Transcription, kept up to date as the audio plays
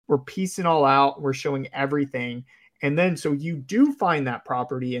we're piecing all out. We're showing everything. And then, so you do find that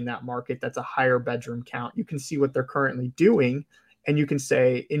property in that market that's a higher bedroom count. You can see what they're currently doing, and you can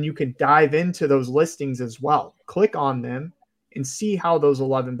say, and you can dive into those listings as well. Click on them and see how those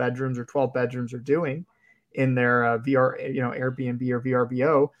 11 bedrooms or 12 bedrooms are doing in their Airbnb or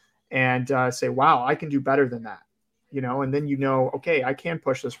VRBO, and say, wow, I can do better than that. And then, okay, I can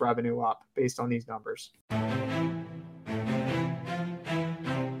push this revenue up based on these numbers.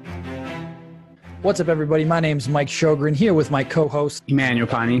 What's up, everybody? My name's Mike Shogren, here with my co-host, Emmanuel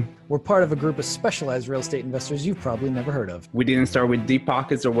Pani. We're part of a group of specialized real estate investors you've probably never heard of. We didn't start with deep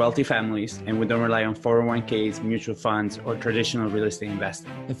pockets or wealthy families, and we don't rely on 401ks, mutual funds, or traditional real estate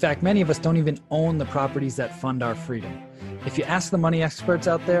investing. In fact, many of us don't even own the properties that fund our freedom. If you ask the money experts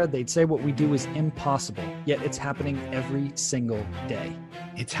out there, they'd say what we do is impossible, yet it's happening every single day.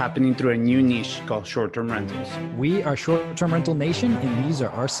 It's happening through a new niche called short-term rentals. We are Short-Term Rental Nation, and these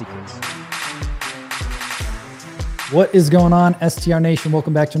are our secrets. What is going on, STR Nation?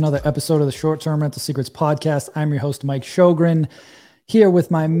 Welcome back to another episode of the Short-Term Rental Secrets podcast. I'm your host, Mike Shogren, here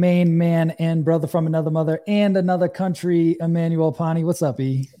with my main man and brother from another mother and another country, Emmanuel Pani. What's up,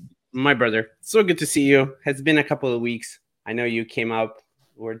 E? My brother. So good to see you. It's been a couple of weeks. I know you came up.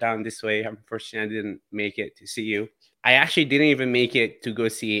 We're down this way. Unfortunately, I didn't make it to see you. I actually didn't even make it to go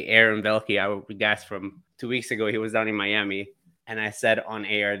see Aaron Velke. I guess from 2 weeks ago, he was down in Miami. And I said on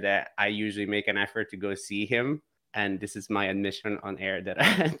air that I usually make an effort to go see him. And this is my admission on air that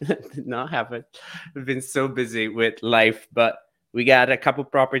I did not have it. I've been so busy with life, but we got a couple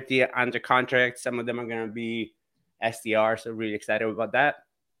property under contract. Some of them are going to be STR, so really excited about that.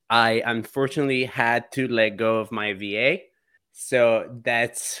 I unfortunately had to let go of my VA, so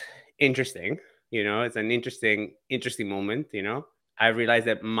that's interesting. It's an interesting moment. I realized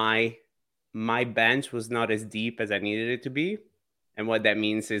that my bench was not as deep as I needed it to be, and what that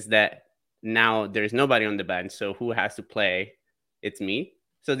means is that now there's nobody on the bench. So who has to play? It's me.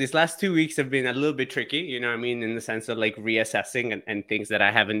 So these last 2 weeks have been a little bit tricky, in the sense of like reassessing and things that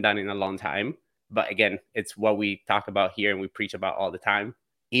I haven't done in a long time. But again, it's what we talk about here and we preach about all the time.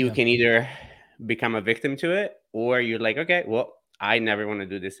 You can either become a victim to it, or you're like, okay, well, I never want to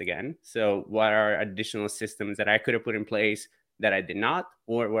do this again. So what are additional systems that I could have put in place that I did not?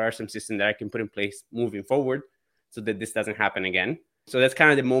 Or what are some systems that I can put in place moving forward so that this doesn't happen again? So that's kind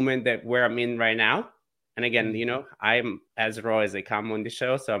of the moment where I'm in right now. And again, I'm as raw as I come on the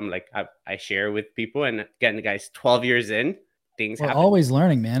show. So I'm like, I share with people. And again, guys, 12 years in, things happen. Always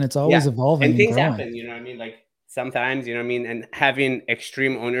learning, man. It's always evolving. And things happen, Like sometimes, And having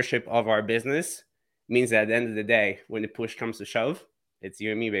extreme ownership of our business means that at the end of the day, when the push comes to shove, it's you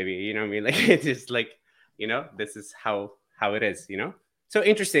and me, baby. Like, it's just like, this is how it is, So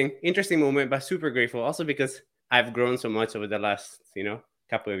interesting moment, but super grateful also because I've grown so much over the last,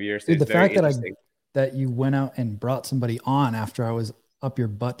 couple of years. Dude, the fact that you went out and brought somebody on after I was up your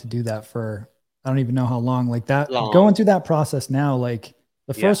butt to do that for, I don't even know how long, like that, going through that process now, like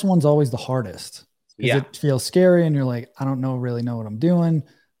the first one's always the hardest. It feels scary and you're like, I don't really know what I'm doing.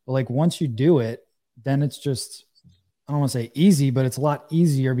 But like once you do it, then it's just, I don't want to say easy, but it's a lot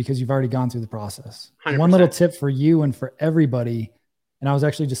easier because you've already gone through the process. 100%. One little tip for you and for everybody, and I was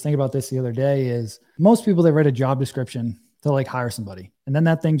actually just thinking about this the other day, is most people, they write a job description to like hire somebody. And then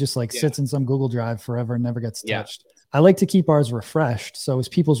that thing just like sits in some Google Drive forever and never gets touched. I like to keep ours refreshed. So as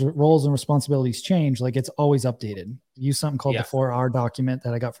people's roles and responsibilities change, like it's always updated. Use something called the 4R document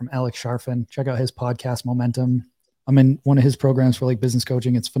that I got from Alex Sharfin. Check out his podcast, Momentum. I'm in one of his programs for like business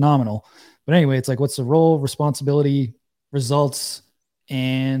coaching. It's phenomenal. But anyway, it's like, what's the role, responsibility, results,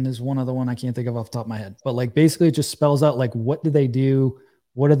 and there's one other one I can't think of off the top of my head. But like basically it just spells out like what do they do?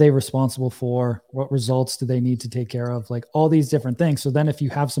 What are they responsible for? What results do they need to take care of? Like all these different things. So then if you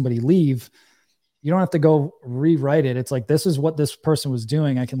have somebody leave, you don't have to go rewrite it. It's like, this is what this person was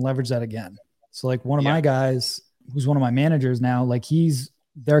doing. I can leverage that again. So like one of my guys, who's one of my managers now, like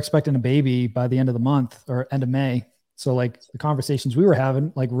they're expecting a baby by the end of the month or end of May. So like the conversations we were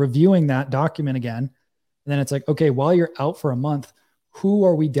having, like reviewing that document again. And then it's like, okay, while you're out for a month, who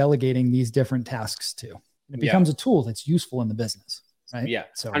are we delegating these different tasks to? And it becomes a tool that's useful in the business. Right? Yeah.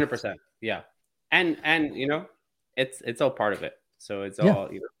 So 100%. Yeah. And it's all part of it. So it's all,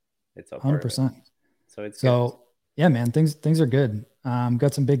 it's all 100%. So it's good. Yeah, man, things are good.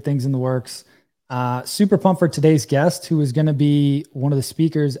 Got some big things in the works. Super pumped for today's guest, who is going to be one of the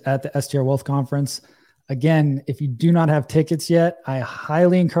speakers at the STR Wealth Conference. Again, if you do not have tickets yet, I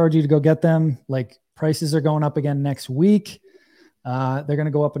highly encourage you to go get them. Like prices are going up again next week. They're going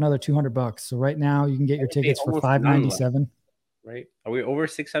to go up another $200. So right now you can get your tickets for $597. Right? Are we over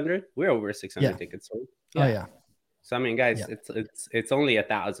 600? We're over 600 tickets. So Oh yeah. So I mean, guys, it's only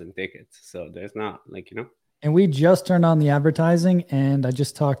 1,000 tickets, so there's not like, And we just turned on the advertising, and I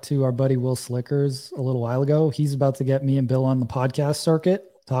just talked to our buddy Will Slickers a little while ago. He's about to get me and Bill on the podcast circuit,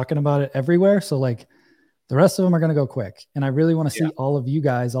 talking about it everywhere. So like the rest of them are going to go quick. And I really want to see all of you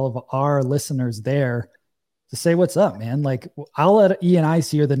guys, all of our listeners there to say what's up, man. Like I'll let E and I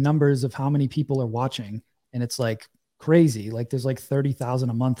see the numbers of how many people are watching. And it's like crazy. Like there's like 30,000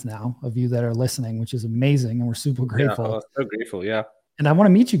 a month now of you that are listening, which is amazing. And we're super grateful. Yeah, so grateful. Yeah. And I want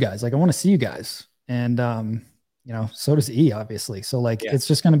to meet you guys. Like I want to see you guys. And, so does E, obviously. So like, it's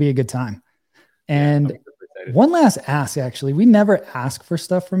just going to be a good time. And one last ask, actually, we never ask for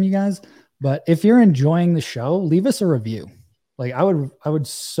stuff from you guys, but if you're enjoying the show, leave us a review. Like I would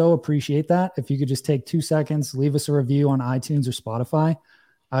so appreciate that. If you could just take 2 seconds, leave us a review on iTunes or Spotify.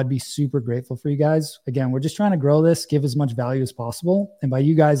 I'd be super grateful for you guys. Again, we're just trying to grow this, give as much value as possible. And by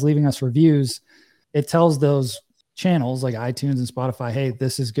you guys leaving us reviews, it tells those channels like iTunes and Spotify, hey,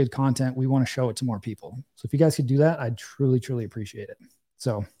 this is good content. We want to show it to more people. So if you guys could do that, I'd truly, truly appreciate it.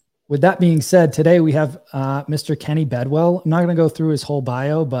 So with that being said, today we have Mr. Kenny Bedwell. I'm not going to go through his whole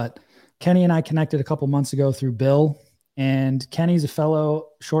bio, but Kenny and I connected a couple months ago through Bill, and Kenny's a fellow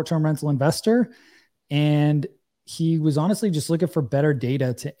short-term rental investor. And he was honestly just looking for better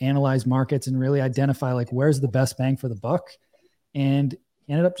data to analyze markets and really identify like, where's the best bang for the buck? And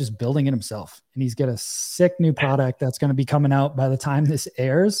he ended up just building it himself, and he's got a sick new product that's going to be coming out by the time this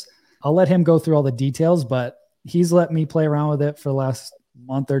airs. I'll let him go through all the details, but he's let me play around with it for the last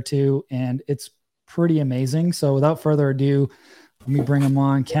month or two, and it's pretty amazing. So without further ado, let me bring him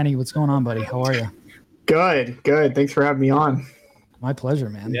on. Kenny, what's going on, buddy? How are you? Good. Thanks for having me on. My pleasure,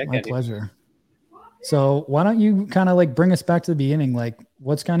 man. My pleasure. So why don't you kind of like bring us back to the beginning? Like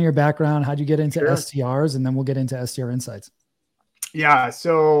what's kind of your background? How'd you get into STRs? And then we'll get into STR insights. Yeah.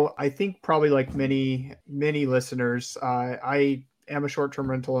 So I think probably like many listeners, I am a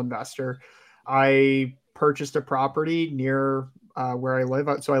short-term rental investor. I purchased a property near where I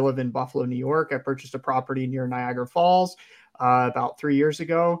live. So I live in Buffalo, New York. I purchased a property near Niagara Falls about 3 years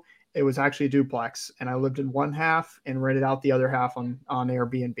ago. It was actually a duplex, and I lived in one half and rented out the other half on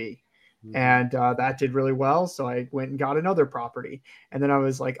Airbnb. And that did really well. So I went and got another property, and then I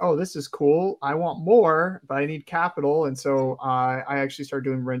was like, oh, this is cool. I want more, but I need capital. And so I actually started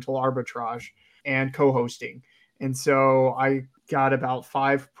doing rental arbitrage and co-hosting. And so I got about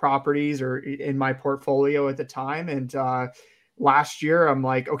 5 properties in my portfolio at the time. And last year I'm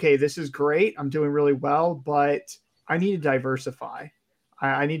like, okay, this is great. I'm doing really well, but I need to diversify.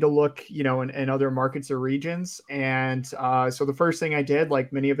 I need to look, in other markets or regions. And so the first thing I did,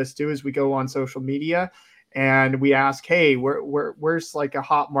 like many of us do, is we go on social media and we ask, hey, where's like a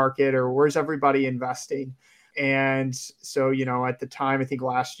hot market, or where's everybody investing? And so, at the time, I think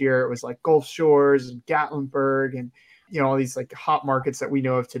last year it was like Gulf Shores and Gatlinburg and, all these like hot markets that we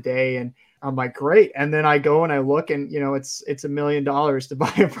know of today. And I'm like, great. And then I go and I look, and, it's $1 million to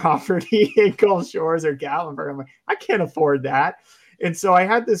buy a property in Gulf Shores or Gatlinburg. I'm like, I can't afford that. And so I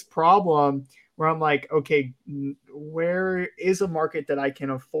had this problem where I'm like, okay, where is a market that I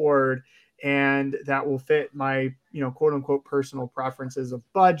can afford and that will fit my, quote unquote, personal preferences of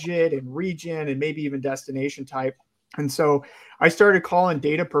budget and region and maybe even destination type. And so I started calling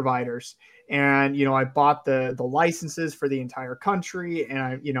data providers, and, I bought the licenses for the entire country.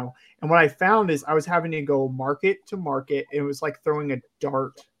 And and what I found is I was having to go market to market. It was like throwing a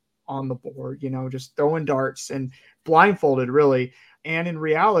dart on the board, just throwing darts and blindfolded really. And in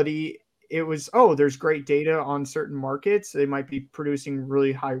reality, it was, there's great data on certain markets. They might be producing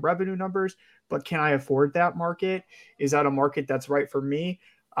really high revenue numbers, but can I afford that market? Is that a market that's right for me?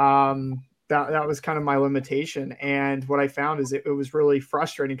 That was kind of my limitation. And what I found is it was really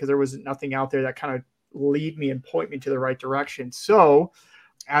frustrating because there was nothing out there that kind of lead me and point me to the right direction. So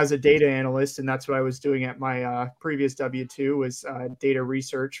as a data analyst, and that's what I was doing at my previous W-2, was data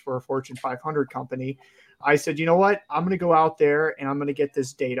research for a Fortune 500 company. I said, you know what? I'm going to go out there and I'm going to get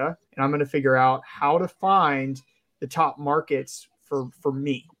this data, and I'm going to figure out how to find the top markets for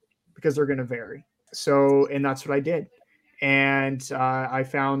me, because they're going to vary. So, and that's what I did. And I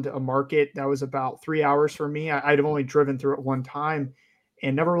found a market that was about 3 hours for me. I'd only driven through it one time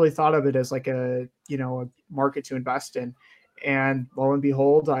and never really thought of it as like a market to invest in. And lo and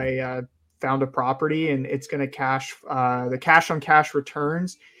behold, I found a property, and it's going to cash. The cash on cash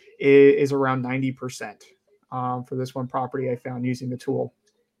returns is around 90% for this one property I found using the tool.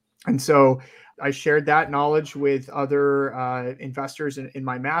 And so I shared that knowledge with other investors in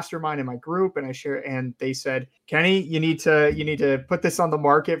my mastermind, in my group, and they said, Kenny, you need to put this on the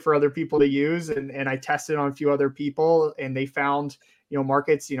market for other people to use. And I tested on a few other people, and they found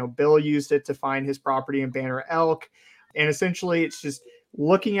markets. Bill used it to find his property in Banner Elk. And essentially it's just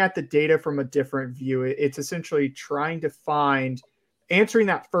looking at the data from a different view. It's essentially trying to answering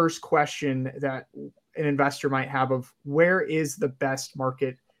that first question that an investor might have of where is the best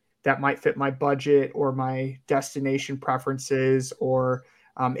market that might fit my budget or my destination preferences or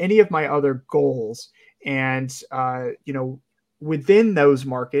any of my other goals. And, within those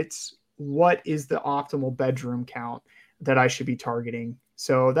markets, what is the optimal bedroom count that I should be targeting?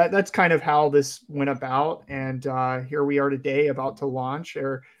 So that's kind of how this went about. And here we are today about to launch,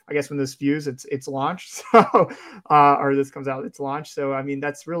 or I guess when this views, it's launched. So, or this comes out, it's launched. So, I mean,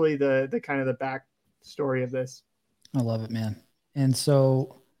 that's really the kind of the back story of this. I love it, man. And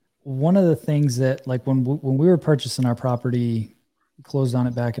so one of the things that, like, when we were purchasing our property, closed on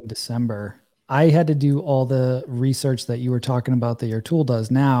it back in December, I had to do all the research that you were talking about that your tool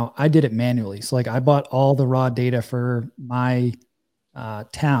does now. I did it manually. So like I bought all the raw data for my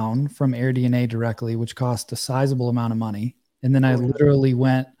town from AirDNA directly, which cost a sizable amount of money. And then I literally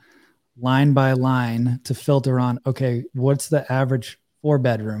went line by line to filter on, okay, what's the average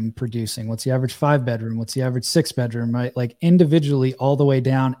 4-bedroom producing? What's the average 5-bedroom? What's the average 6-bedroom, right? Like individually all the way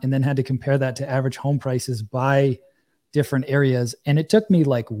down, and then had to compare that to average home prices by different areas. And it took me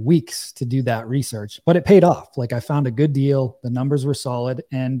like weeks to do that research, but it paid off. Like I found a good deal. The numbers were solid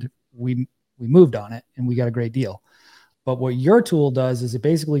and we moved on it and we got a great deal. But what your tool does is it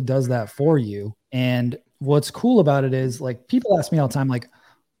basically does that for you. And what's cool about it is, like, people ask me all the time, like,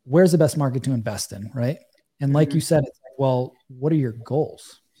 where's the best market to invest in? Right. And like you said, it's like, well, what are your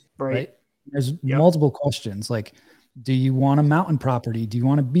goals? Right. There's multiple questions. Like, do you want a mountain property? Do you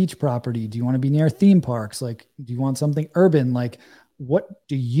want a beach property? Do you want to be near theme parks? Like, do you want something urban? Like, what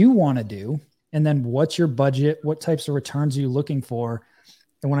do you want to do? And then what's your budget? What types of returns are you looking for?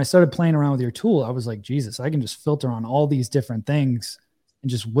 And when I started playing around with your tool, I was like, Jesus, I can just filter on all these different things and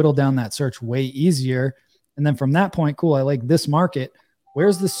just whittle down that search way easier. And then from that point, cool, I like this market.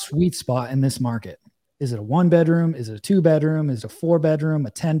 Where's the sweet spot in this market? Is it a 1-bedroom? Is it a 2-bedroom? Is it a 4-bedroom,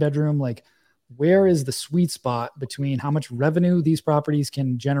 a 10-bedroom? Like, where is the sweet spot between how much revenue these properties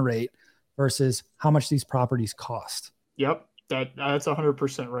can generate versus how much these properties cost? Yep. That's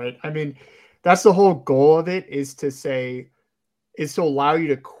 100% right. I mean, that's the whole goal of it, is to allow you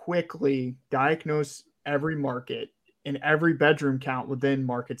to quickly diagnose every market and every bedroom count within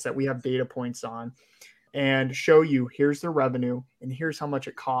markets that we have data points on, and show you, here's the revenue and here's how much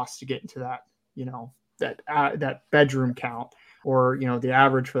it costs to get into that, that bedroom count, or, the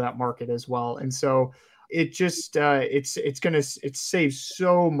average for that market as well. And so it just, it saves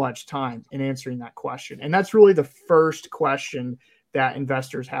so much time in answering that question. And that's really the first question that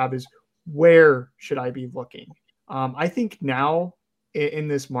investors have, is where should I be looking? I think now in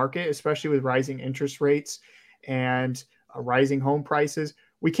this market, especially with rising interest rates and rising home prices,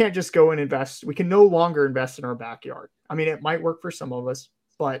 we can't just go and invest. We can no longer invest in our backyard. I mean, it might work for some of us,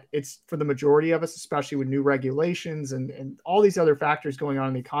 but it's for the majority of us, especially with new regulations and all these other factors going on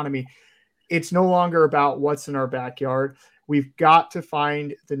in the economy. It's no longer about what's in our backyard. We've got to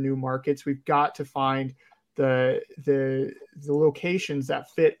find the new markets. We've got to find the locations that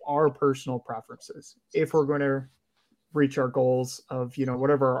fit our personal preferences if we're going to reach our goals of,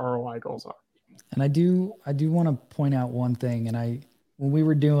 whatever our ROI goals are. And I do want to point out one thing. And when we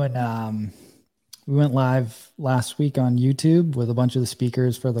were doing, we went live last week on YouTube with a bunch of the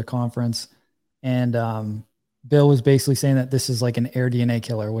speakers for the conference. And Bill was basically saying that this is like an AirDNA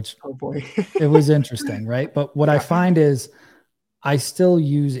killer, which, oh boy, it was interesting, right? But what I find is I still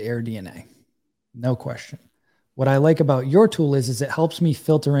use AirDNA, no question. What I like about your tool is it helps me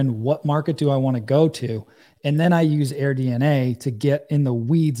filter in what market do I want to go to. And then I use AirDNA to get in the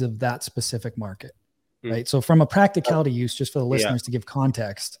weeds of that specific market, right? So from a practicality use, just for the listeners to give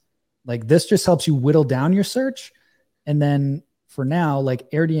context, like this just helps you whittle down your search. And then for now,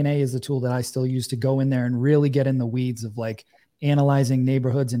 like AirDNA is the tool that I still use to go in there and really get in the weeds of like analyzing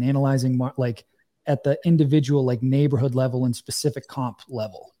neighborhoods and analyzing like at the individual, like neighborhood level and specific comp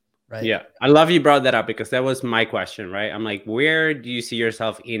level. Right. Yeah. I love you brought that up, because that was my question, right? I'm like, where do you see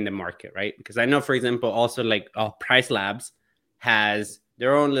yourself in the market, right? Because I know, for example, also like Price Labs has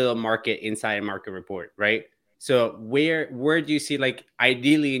their own little market inside market report, right? So where do you see, like,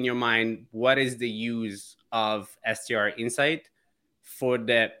 ideally in your mind, what is the use of STR Insight for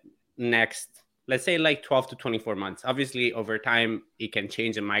the next, let's say, like 12 to 24 months? Obviously, over time, it can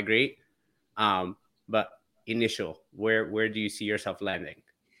change and migrate. But initial, where do you see yourself landing?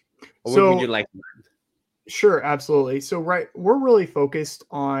 Or what would you like to learn? Sure, absolutely. So, we're really focused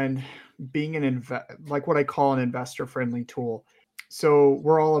on being like what I call an investor-friendly tool. So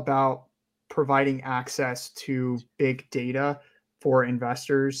we're all about providing access to big data for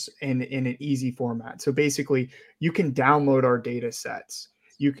investors in an easy format. So basically, you can download our data sets,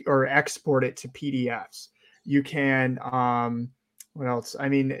 or export it to PDFs. You can, what else? I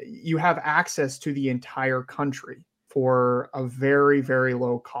mean, you have access to the entire country for a very, very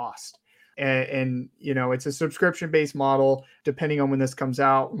low cost. And it's a subscription-based model. Depending on when this comes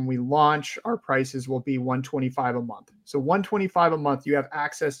out, when we launch, our prices will be $125 a month. So $125 a month, you have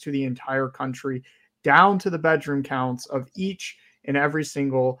access to the entire country, down to the bedroom counts of each and every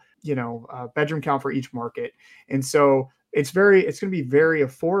single, bedroom count for each market. And so it's going to be very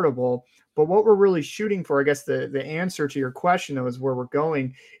affordable. But what we're really shooting for, I guess the answer to your question, though, is where we're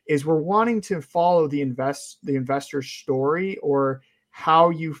going, is we're wanting to follow the investor story, or how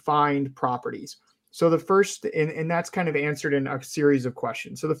you find properties. So the first, and that's kind of answered in a series of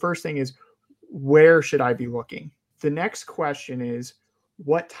questions. So the first thing is, where should I be looking? The next question is,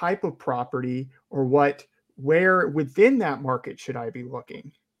 what type of property, or where within that market should I be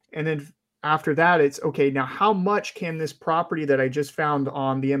looking? And then after that, it's okay, now how much can this property that I just found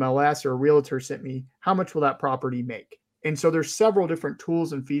on the MLS or a realtor sent me, how much will that property make? And so there's several different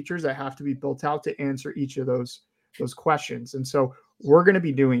tools and features that have to be built out to answer each of those questions. And so we're going to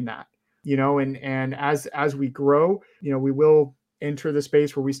be doing that, and as we grow, we will enter the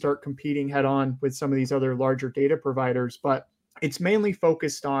space where we start competing head on with some of these other larger data providers, but it's mainly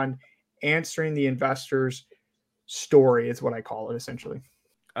focused on answering the investor's story, is what I call it, essentially.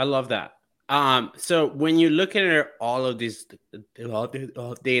 I love that. So when you look at all of this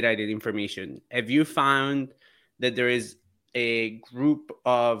data, the information, have you found that there is a group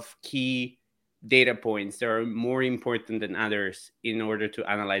of key data points that are more important than others in order to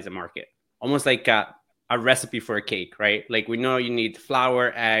analyze a market? Almost like a recipe for a cake, right? Like, we know you need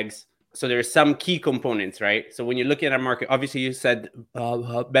flour, eggs. So there's some key components, right? So when you look at a market, obviously you said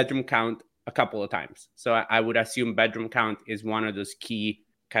bedroom count a couple of times. So I would assume bedroom count is one of those key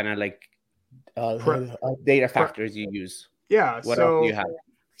kind of like data factors you use. Yeah. What else do you have?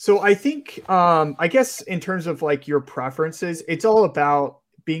 So I think, I guess in terms of like your preferences, it's all about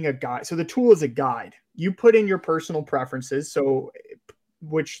being a guide. So the tool is a guide. You put in your personal preferences. So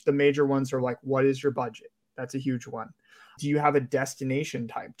which the major ones are like, what is your budget? That's a huge one. Do you have a destination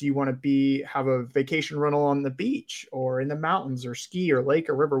type? Do you want to have a vacation rental on the beach or in the mountains or ski or lake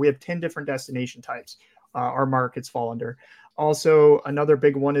or river? We have 10 different destination types our markets fall under. Also, another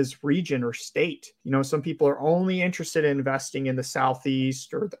big one is region or state. Some people are only interested in investing in the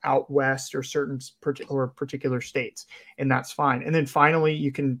Southeast or the out West or certain particular states, and that's fine. And then finally,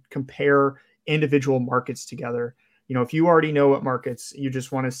 you can compare individual markets together. If you already know what markets, you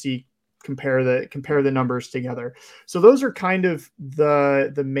just want to compare the numbers together. So those are kind of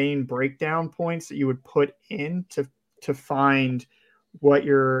the main breakdown points that you would put in to find what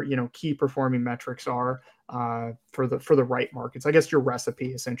your key performing metrics are for the right markets. I guess your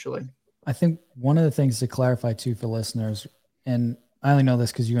recipe, essentially. I think one of the things to clarify too for listeners, and I only know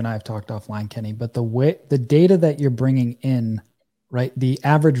this because you and I have talked offline, Kenny, but the data that you're bringing in, right? The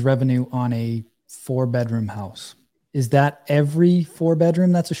average revenue on a 4-bedroom house, is that every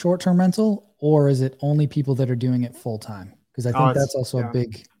 4-bedroom that's a short-term rental, or is it only people that are doing it full time? Because I think that's also a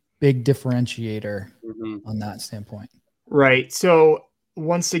big differentiator on that standpoint. Right. So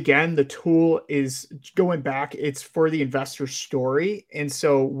once again, the tool is going back. It's for the investor story. And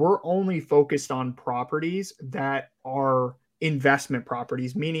so we're only focused on properties that are investment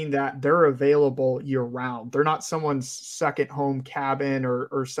properties, meaning that they're available year round. They're not someone's second home cabin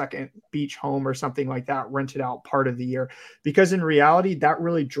or second beach home or something like that rented out part of the year, because in reality, that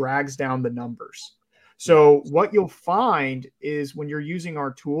really drags down the numbers. So what you'll find is when you're using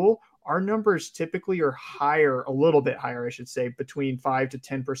our tool, our numbers typically are higher, a little bit higher, I should say, between 5 to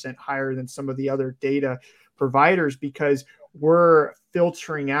 10% higher than some of the other data providers, because we're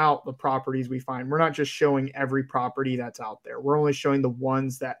filtering out the properties we find. We're not just showing every property that's out there. We're only showing the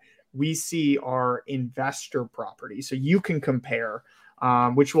ones that we see are investor properties. So you can compare,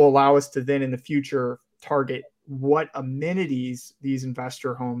 which will allow us to then in the future target what amenities these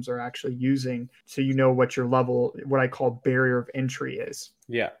investor homes are actually using. So what your level, what I call barrier of entry is.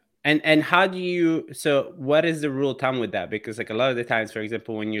 Yeah. And how do you, so what is the rule of thumb with that? Because like a lot of the times, for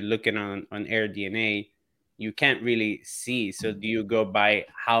example, when you're looking on AirDNA, you can't really see. So do you go by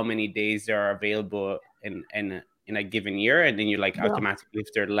how many days there are available in a given year? And then you automatically, if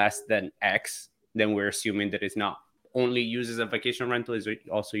they're less than X, then we're assuming that it's not only used as a vacation rental, is it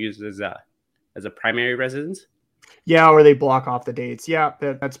also used as a primary residence? Yeah, or they block off the dates. Yeah,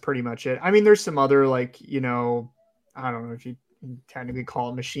 that's pretty much it. I mean, there's some other I don't know if you technically call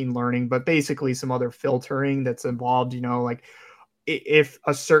it machine learning, but basically some other filtering that's involved, if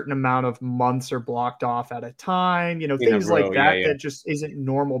a certain amount of months are blocked off at a time, things like that, that just isn't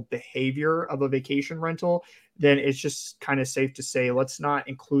normal behavior of a vacation rental, then it's just kind of safe to say, let's not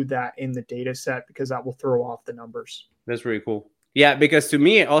include that in the data set because that will throw off the numbers. That's really cool. Yeah, because to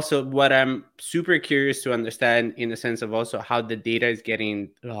me also what I'm super curious to understand in the sense of also how the data is getting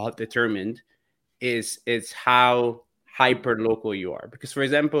determined is how hyper local you are. Because for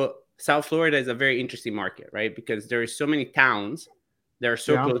example, South Florida is a very interesting market, right? Because there are so many towns that are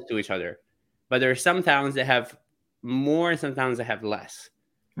so close to each other, but there are some towns that have more and some towns that have less.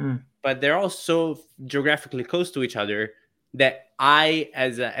 But they're all so geographically close to each other that I,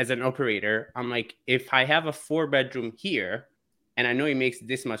 as an operator, I'm like, if I have a 4-bedroom here and I know it makes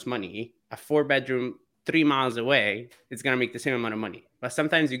this much money, a 4-bedroom 3 miles away, it's going to make the same amount of money. But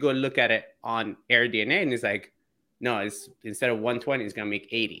sometimes you go look at it on AirDNA and it's like, no, it's instead of 120, it's going to make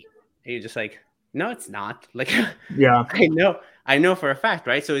 80. And you're just like, no, it's not. Like, yeah, I know for a fact,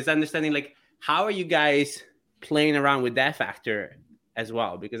 right? So it's understanding like, how are you guys playing around with that factor as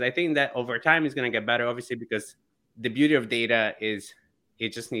well? Because I think that over time it's going to get better, obviously, because the beauty of data is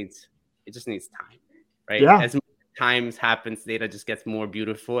it just needs time, right? Yeah. As more times happens, data just gets more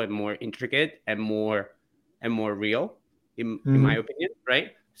beautiful and more intricate and more real, in my opinion,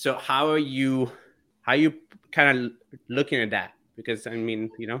 right? So how are you kind of looking at that? Because I mean,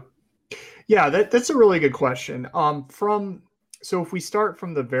 Yeah, that's a really good question. So if we start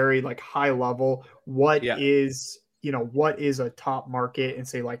from the very like high level, what is a top market in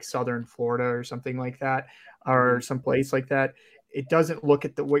say like Southern Florida or something like that, or someplace like that, it doesn't look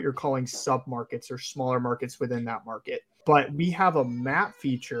at what you're calling sub markets or smaller markets within that market. But we have a map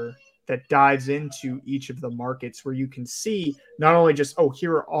feature that dives into each of the markets where you can see not only just,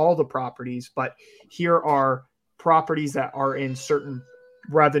 here are all the properties, but here are properties that are in certain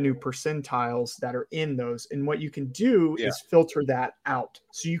revenue percentiles that are in those. And what you can do is filter that out.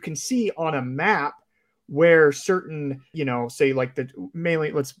 So you can see on a map where certain, say like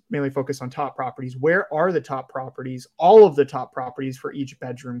let's mainly focus on top properties. Where are the top properties, all of the top properties for each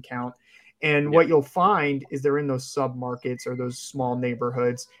bedroom count? And what you'll find is they're in those sub markets or those small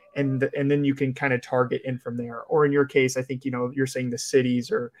neighborhoods. And then you can kind of target in from there. Or in your case, I think, you're saying the cities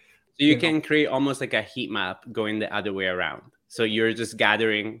or. So you can create almost like a heat map going the other way around. So you're just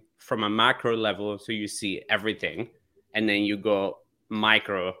gathering from a macro level. So you see everything and then you go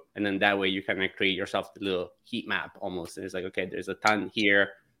micro. And then that way you kind of create yourself a little heat map almost. And it's like, okay, there's a ton here,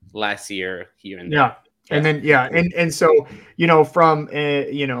 last year, here and there. Yeah. And then, and so, from,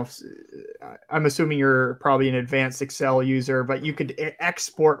 I'm assuming you're probably an advanced Excel user, but you could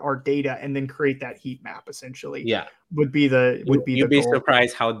export our data and then create that heat map essentially. Yeah. Would be the You'd be goal.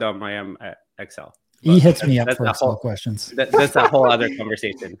 surprised how dumb I am at Excel. He hits me up for Excel questions. That's a whole other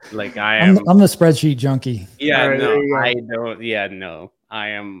conversation. Like I'm the spreadsheet junkie. Yeah, right, no, I don't. Yeah, no, I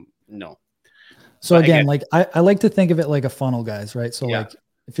am no. So but again, like I like to think of it like a funnel, guys, right? So like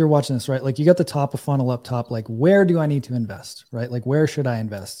if you're watching this, right, like you got the top of funnel up top, like where do I need to invest, right? Like where should I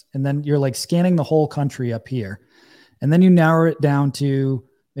invest? And then you're like scanning the whole country up here. And then you narrow it down to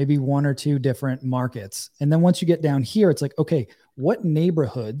maybe 1 or 2 different markets. And then once you get down here, it's like, okay, what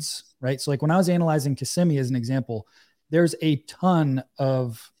neighborhoods, right? So like when I was analyzing Kissimmee as an example, there's a ton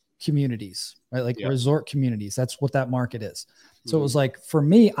of communities, right? Like resort communities. That's what that market is. So it was like, for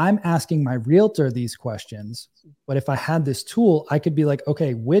me, I'm asking my realtor these questions, but if I had this tool, I could be like,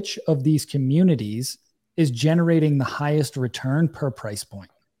 okay, which of these communities is generating the highest return per price point,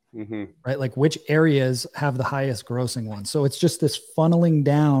 right? Like which areas have the highest grossing ones. So it's just this funneling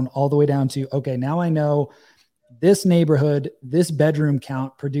down all the way down to, okay, now I know this neighborhood, this bedroom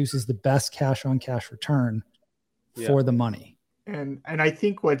count produces the best cash on cash return for the money. And I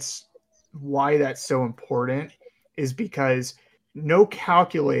think why that's so important is because no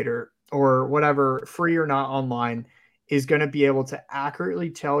calculator or whatever, free or not online, is going to be able to accurately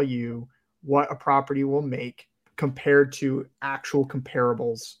tell you what a property will make compared to actual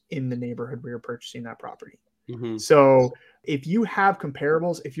comparables in the neighborhood where you're purchasing that property. So if you have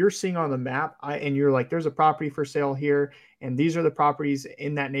comparables, if you're seeing on the map and you're like, there's a property for sale here, and these are the properties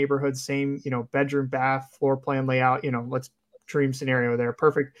in that neighborhood, same, bedroom, bath, floor plan layout, let's dream scenario there.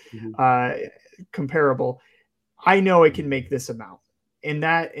 Perfect. Comparable. I know it can make this amount. And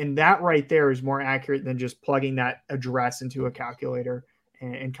that right there is more accurate than just plugging that address into a calculator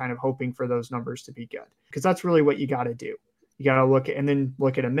and kind of hoping for those numbers to be good. Because that's really what you got to do. You got to look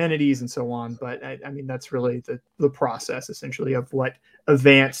at amenities and so on. But I mean, that's really the process essentially of what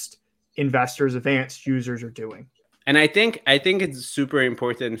advanced investors, advanced users are doing. And I think it's super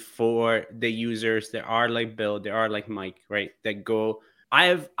important for the users that are like Bill, that are like Mike, right? That go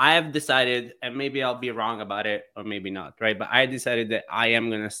I have decided, and maybe I'll be wrong about it or maybe not, right? But I decided that I am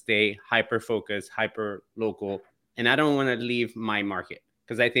going to stay hyper focused, hyper local, and I don't want to leave my market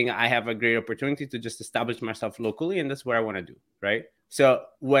because I think I have a great opportunity to just establish myself locally, and that's what I want to do, right? So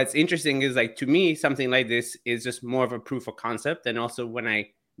what's interesting is, like, to me, something like this is just more of a proof of concept, and also when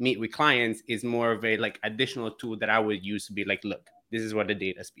I meet with clients is more of a like additional tool that I would use to be like, look, this is what the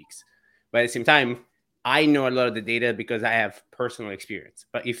data speaks. But at the same time, I know a lot of the data because I have personal experience.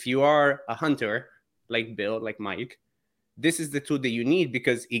 But if you are a hunter like Bill, like Mike, this is the tool that you need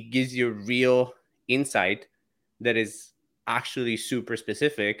because it gives you real insight that is actually super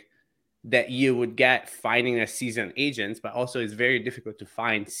specific that you would get finding a seasoned agents, but also it's very difficult to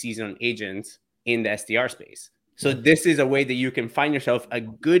find seasoned agents in the SDR space. So this is a way that you can find yourself a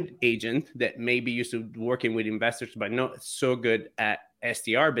good agent that maybe used to working with investors, but not so good at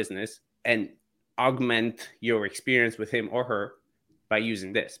SDR business, and augment your experience with him or her by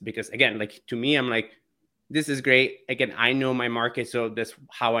using this. Because again, like, to me, I'm like, this is great. Again, I know my market. So that's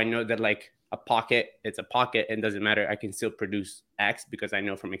how I know that, like, a pocket, it's a pocket and doesn't matter. I can still produce X because I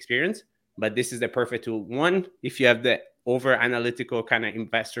know from experience. But this is the perfect tool. One, if you have the over analytical kind of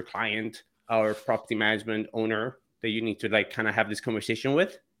investor client or property management owner that you need to like kind of have this conversation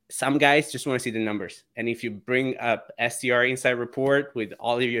with. Some guys just want to see the numbers. And if you bring up SDR Insight Report with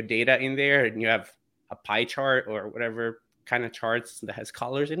all of your data in there and you have a pie chart or whatever kind of charts that has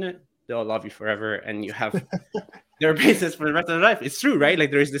colors in it, they'll love you forever. And you have their basis for the rest of their life. It's true, right?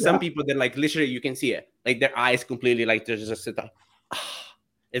 Like there's some people that like literally you can see it. Like their eyes completely like there's just like,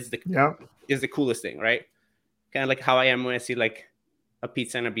 it's the coolest thing, right? Kind of like how I am when I see like a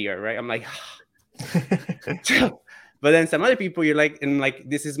pizza and a beer, right? I'm like, but then some other people you're like, and like,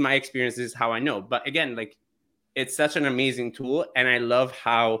 this is my experience, this is how I know. But again, like, it's such an amazing tool. And I love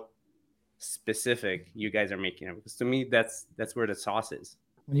how specific you guys are making it, because to me, that's where the sauce is.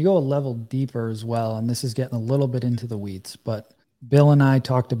 When you go a level deeper as well, and this is getting a little bit into the weeds, but Bill and I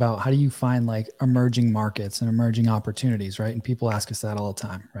talked about how do you find like emerging markets and emerging opportunities, right? And people ask us that all the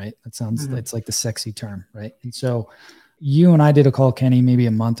time, right? That sounds, it's like the sexy term, right? And so you and I did a call, Kenny, maybe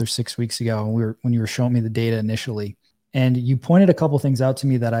a month or 6 weeks ago, when you were showing me the data initially, and you pointed a couple things out to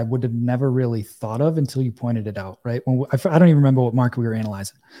me that I would have never really thought of until you pointed it out, right? I don't even remember what market we were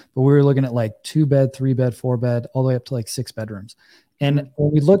analyzing, but we were looking at like 2-bed, 3-bed, 4-bed, all the way up to like 6 bedrooms. And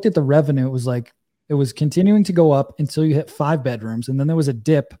when we looked at the revenue, it was like, it was continuing to go up until you hit 5 bedrooms. And then there was a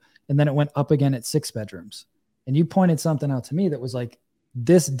dip, and then it went up again at 6 bedrooms. And you pointed something out to me that was like,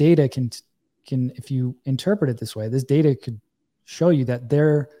 this data can, if you interpret it this way, this data could show you that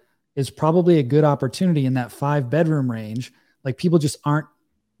there is probably a good opportunity in that 5-bedroom range. Like people just aren't,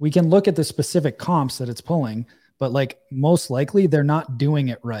 we can look at the specific comps that it's pulling, but like most likely they're not doing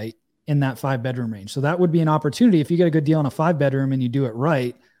it right in that 5-bedroom range. So that would be an opportunity. If you get a good deal on a 5-bedroom and you do it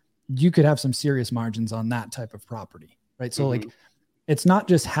right, you could have some serious margins on that type of property, right? So like, it's not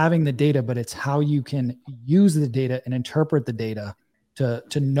just having the data, but it's how you can use the data and interpret the data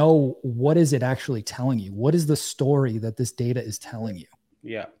to know what is it actually telling you? What is the story that this data is telling you?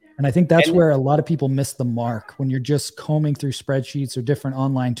 Yeah. And I think that's where a lot of people miss the mark when you're just combing through spreadsheets or different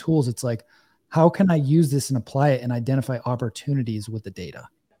online tools. It's like, how can I use this and apply it and identify opportunities with the data?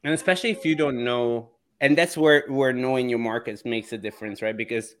 And especially if you don't know, and that's where knowing your markets makes a difference, right?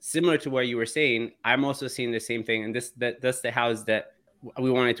 Because similar to what you were saying, I'm also seeing the same thing. And that's the house that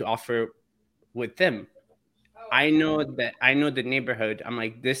we wanted to offer with them. I know the neighborhood. I'm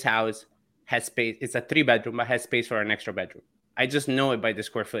like, this house has space. It's a 3-bedroom, but has space for an extra bedroom. I just know it by the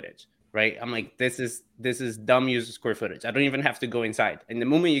square footage, right? I'm like, this is dumb use of square footage. I don't even have to go inside. And the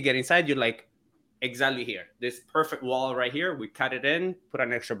moment you get inside, you're like, exactly here. This perfect wall right here. We cut it in, put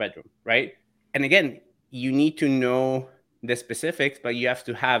an extra bedroom, right? And again, you need to know the specifics, but you have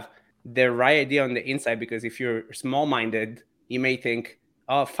to have the right idea on the inside, because if you're small-minded, you may think,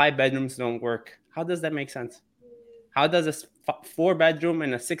 oh, 5 bedrooms don't work. How does that make sense? How does a 4-bedroom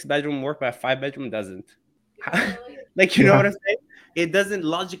and a 6-bedroom work, but a 5-bedroom doesn't? Like, you know what I'm saying? It doesn't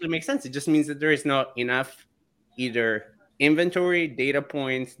logically make sense. It just means that there is not enough either inventory, data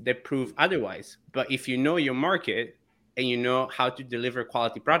points that prove otherwise. But if you know your market and you know how to deliver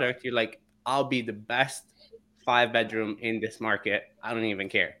quality product, you're like, I'll be the best 5-bedroom in this market. I don't even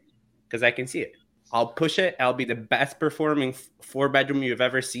care because I can see it. I'll push it. I'll be the best performing 4-bedroom you've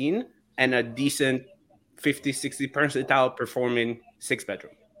ever seen and a decent 50, 60 percentile performing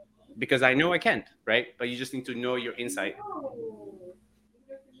 6-bedroom, because I know I can't, right? But you just need to know your insight.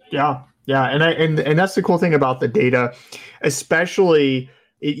 Yeah. And that's the cool thing about the data, especially,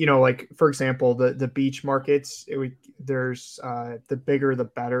 like, for example, the beach markets, there's the bigger, the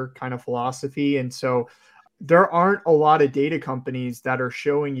better kind of philosophy. And so there aren't a lot of data companies that are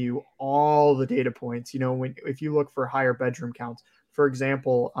showing you all the data points. If you look for higher bedroom counts, for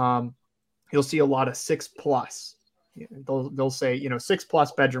example, you'll see a lot of 6+. They'll say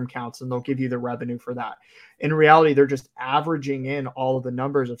 6+ bedroom counts, and they'll give you the revenue for that. In reality, they're just averaging in all of the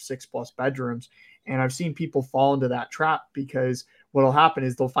numbers of 6+ bedrooms. And I've seen people fall into that trap, because what'll happen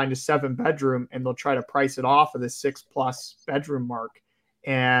is they'll find a 7-bedroom and they'll try to price it off of the 6+ bedroom mark.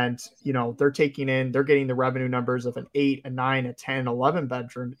 And, they're getting the revenue numbers of an 8, a 9, a 10, 11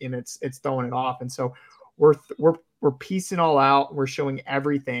 bedroom, and it's throwing it off. And so we're piecing all out. We're showing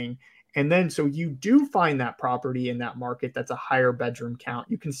everything. And then, so you do find that property in that market that's a higher bedroom count.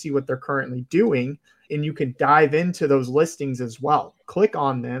 You can see what they're currently doing, and you can dive into those listings as well. Click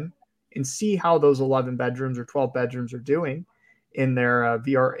on them and see how those 11 bedrooms or 12 bedrooms are doing in their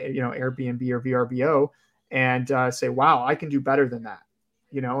Airbnb or VRBO, and say, wow, I can do better than that.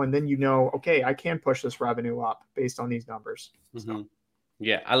 And then, okay, I can push this revenue up based on these numbers. Mm-hmm.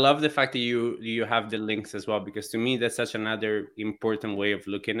 Yeah, I love the fact that you have the links as well, because to me, that's such another important way of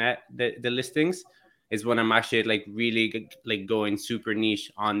looking at the listings, is when I'm actually really going super niche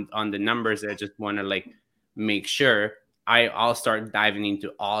on the numbers. I just want to make sure I'll start diving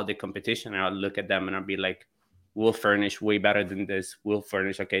into all the competition, and I'll look at them and I'll be like, we'll furnish way better than this. We'll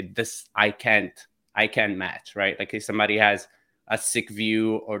furnish, okay, this I can't match, right? Like if somebody has a sick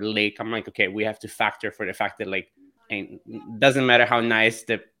view or lake, I'm like, okay, we have to factor for the fact that and it doesn't matter how nice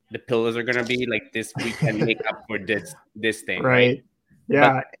the pillows are gonna be, this we can make up for this thing, right?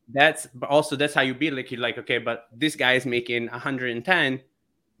 Yeah. But also that's how you be you're okay, but this guy is making 110,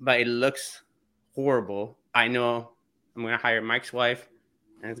 but it looks horrible. I know I'm gonna hire Mike's wife,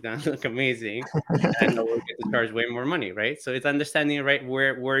 and it's gonna look amazing. And I know we'll get to charge way more money, right? So it's understanding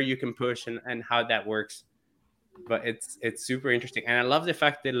where you can push and how that works. But it's super interesting, and I love the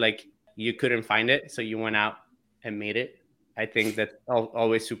fact that you couldn't find it, so you went out and made it. I think that's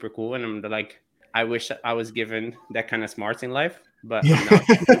always super cool, and I'm I wish I was given that kind of smarts in life, but I'm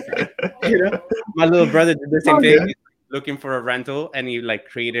not. My little brother did the same thing. He's looking for a rental, and he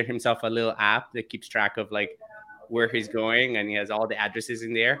created himself a little app that keeps track of where he's going, and he has all the addresses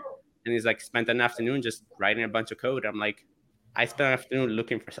in there, and he's spent an afternoon just writing a bunch of code. I'm I spent an afternoon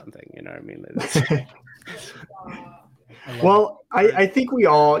looking for something, you know what I mean? Well, I think we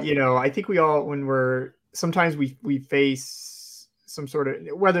all, when sometimes we face some sort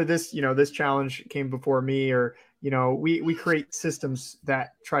of, whether this challenge came before me, or, we create systems that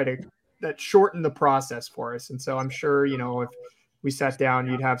shorten the process for us. And so I'm sure, if we sat down,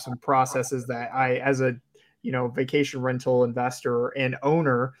 you'd have some processes that I, as a, vacation rental investor and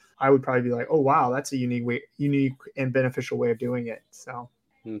owner, I would probably be like, oh, wow, that's a unique and beneficial way of doing it. So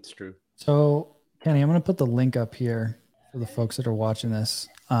that's true. So Kenny, I'm going to put the link up here for the folks that are watching this,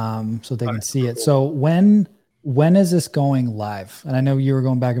 so they can see it. So when is this going live? And I know you were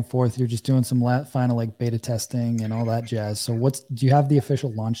going back and forth. You're just doing some final beta testing and all that jazz. So do you have the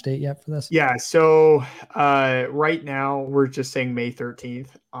official launch date yet for this? Yeah. So right now we're just saying May 13th.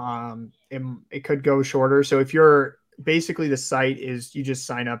 It could go shorter. So if you're basically, the site is, you just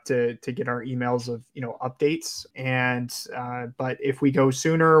sign up to get our emails of, updates. And but if we go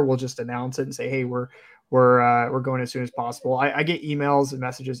sooner, we'll just announce it and say, hey, we're going as soon as possible. I get emails and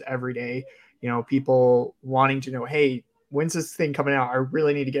messages every day, people wanting to know, hey, when's this thing coming out? I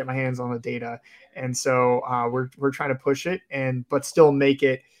really need to get my hands on the data. And so we're trying to push it, but still make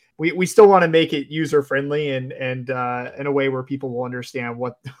it, we still want to make it user friendly and in a way where people will understand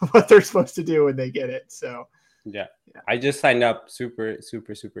what they're supposed to do when they get it. So yeah. I just signed up. Super,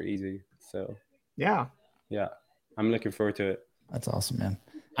 super, super easy. So yeah, I'm looking forward to it. That's awesome, man.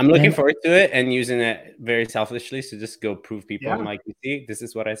 I'm looking forward to it and using it very selfishly to just go prove people. Yeah. I'm like, you see, this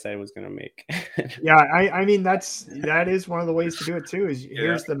is what I said I was going to make. Yeah. I mean, that is one of the ways to do it too, is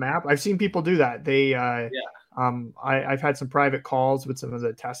here's the map. I've seen people do that. They, I've had some private calls with some of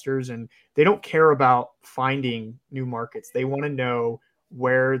the testers, and they don't care about finding new markets. They want to know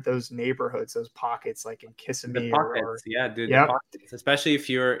where those neighborhoods, those pockets, like in Kissimmee, the pockets, the pockets. Especially if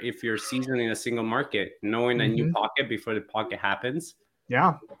you're seasoned in a single market, knowing a new pocket before the pocket happens.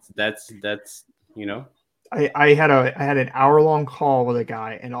 Yeah, that's I had an hour-long call with a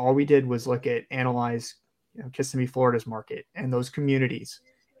guy, and all we did was analyze Kissimmee, Florida's market and those communities,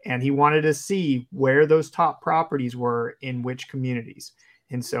 and he wanted to see where those top properties were in which communities.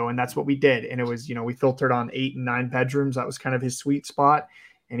 And that's what we did. And it was, we filtered on 8 and 9 bedrooms. That was kind of his sweet spot.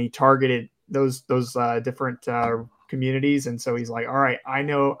 And he targeted those different communities. And so he's like, all right, I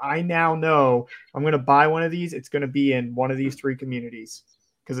now know I'm going to buy one of these. It's going to be in one of these 3 communities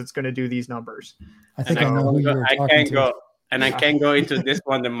because it's going to do these numbers. I think I know who you were talking to. And I can't go into this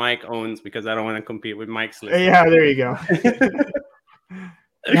one that Mike owns because I don't want to compete with Mike's list. Yeah, there you go.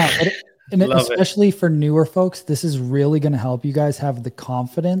 And especially for newer folks, this is really going to help you guys have the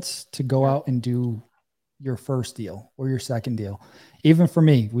confidence to go out and do your first deal or your second deal. Even for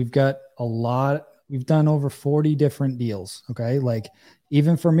me, we've done over 40 different deals. Okay. Like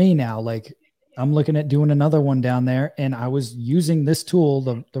even for me now, like I'm looking at doing another one down there, and I was using this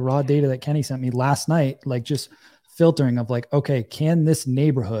tool, the raw data that Kenny sent me last night, like just filtering of like, okay, can this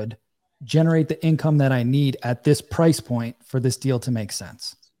neighborhood generate the income that I need at this price point for this deal to make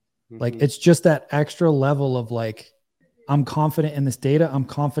sense? Like, it's just that extra level of like, I'm confident in this data. I'm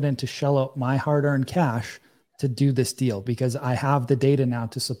confident to shell out my hard-earned cash to do this deal because I have the data now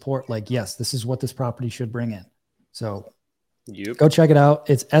to support like, yes, this is what this property should bring in. So go check it out.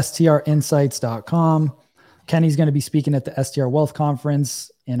 It's strinsights.com. Kenny's going to be speaking at the STR Wealth Conference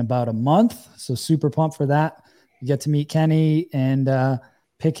in about a month. So super pumped for that. You get to meet Kenny and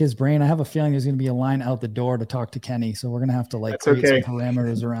pick his brain. I have a feeling there's going to be a line out the door to talk to Kenny. So we're going to have to like create some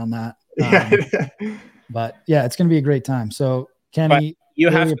parameters around that. But yeah, it's going to be a great time. So Kenny, you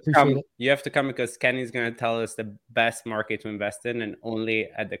have to come. You have to come because Kenny's going to tell us the best market to invest in, and only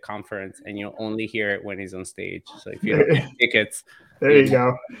at the conference, and you'll only hear it when he's on stage. So if you don't get tickets, there you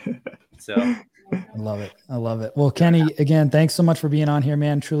go. So I love it. I love it. Well, Kenny, again, thanks so much for being on here,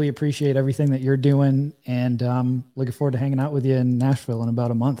 man. Truly appreciate everything that you're doing, and looking forward to hanging out with you in Nashville in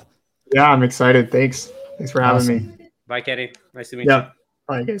about a month. Yeah, I'm excited. Thanks for having me. Bye, Kenny. Nice to meet you. Yeah.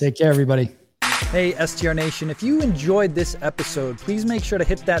 Bye, guys. Take care, everybody. Hey, STR Nation, if you enjoyed this episode, please make sure to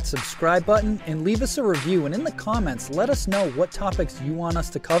hit that subscribe button and leave us a review. And in the comments, let us know what topics you want us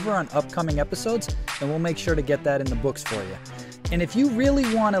to cover on upcoming episodes, and we'll make sure to get that in the books for you. And if you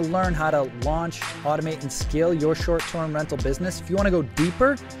really want to learn how to launch, automate, and scale your short-term rental business, if you want to go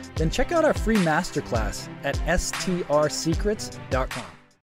deeper, then check out our free masterclass at strsecrets.com.